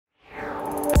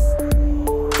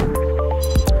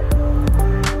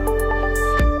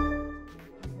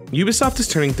Ubisoft is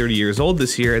turning 30 years old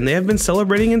this year, and they have been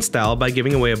celebrating in style by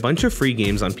giving away a bunch of free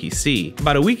games on PC.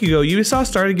 About a week ago, Ubisoft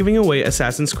started giving away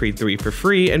Assassin's Creed 3 for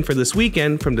free, and for this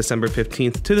weekend, from December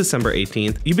 15th to December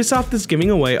 18th, Ubisoft is giving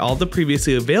away all the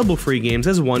previously available free games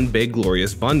as one big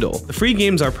glorious bundle. The free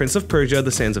games are Prince of Persia: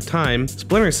 The Sands of Time,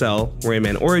 Splinter Cell,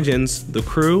 Rayman Origins, The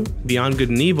Crew, Beyond Good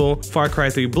and Evil, Far Cry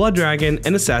 3 Blood Dragon,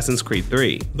 and Assassin's Creed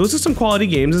 3. Those are some quality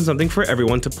games and something for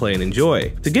everyone to play and enjoy.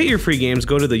 To get your free games,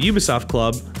 go to the Ubisoft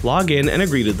Club, log in and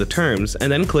agree to the terms,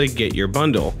 and then click Get Your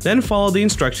Bundle. Then follow the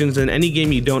instructions and any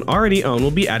game you don't already own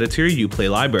will be added to your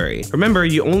Uplay library. Remember,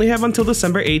 you only have until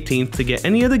December 18th to get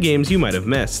any of the games you might have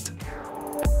missed.